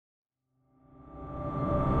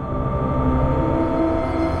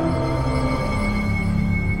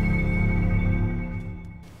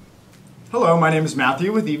my name is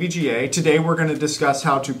Matthew with EVGA. Today we're going to discuss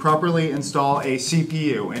how to properly install a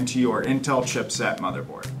CPU into your Intel chipset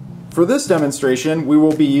motherboard. For this demonstration, we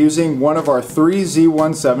will be using one of our three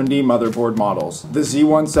Z170 motherboard models, the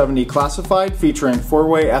Z170 Classified featuring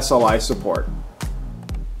 4-way SLI support.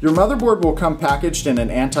 Your motherboard will come packaged in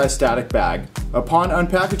an anti-static bag. Upon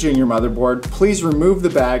unpackaging your motherboard, please remove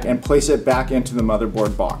the bag and place it back into the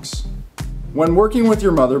motherboard box. When working with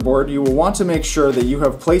your motherboard, you will want to make sure that you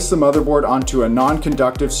have placed the motherboard onto a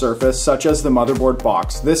non-conductive surface such as the motherboard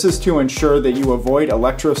box. This is to ensure that you avoid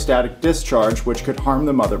electrostatic discharge, which could harm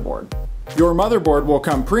the motherboard. Your motherboard will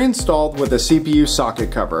come pre-installed with a CPU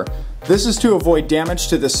socket cover. This is to avoid damage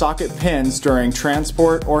to the socket pins during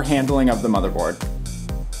transport or handling of the motherboard.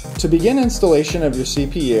 To begin installation of your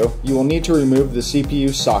CPU, you will need to remove the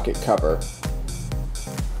CPU socket cover.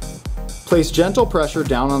 Place gentle pressure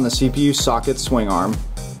down on the CPU socket swing arm,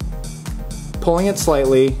 pulling it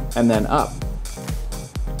slightly and then up.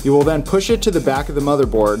 You will then push it to the back of the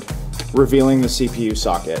motherboard, revealing the CPU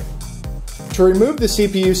socket. To remove the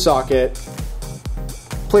CPU socket,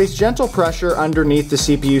 place gentle pressure underneath the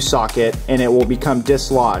CPU socket and it will become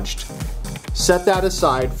dislodged. Set that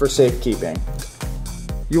aside for safekeeping.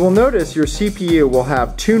 You will notice your CPU will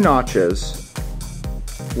have two notches,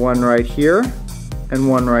 one right here and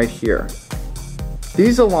one right here.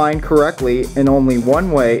 These align correctly in only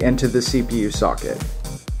one way into the CPU socket.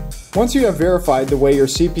 Once you have verified the way your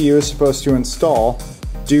CPU is supposed to install,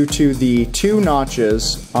 due to the two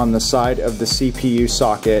notches on the side of the CPU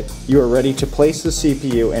socket, you are ready to place the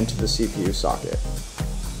CPU into the CPU socket.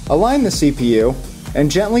 Align the CPU and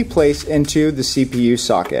gently place into the CPU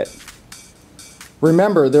socket.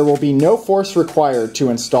 Remember, there will be no force required to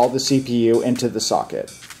install the CPU into the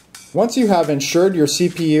socket. Once you have ensured your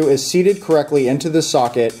CPU is seated correctly into the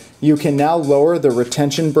socket, you can now lower the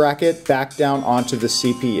retention bracket back down onto the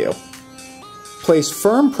CPU. Place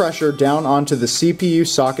firm pressure down onto the CPU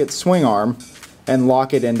socket swing arm and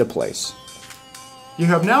lock it into place. You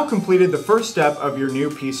have now completed the first step of your new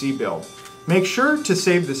PC build. Make sure to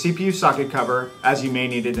save the CPU socket cover as you may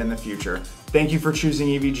need it in the future. Thank you for choosing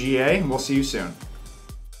EVGA, and we'll see you soon.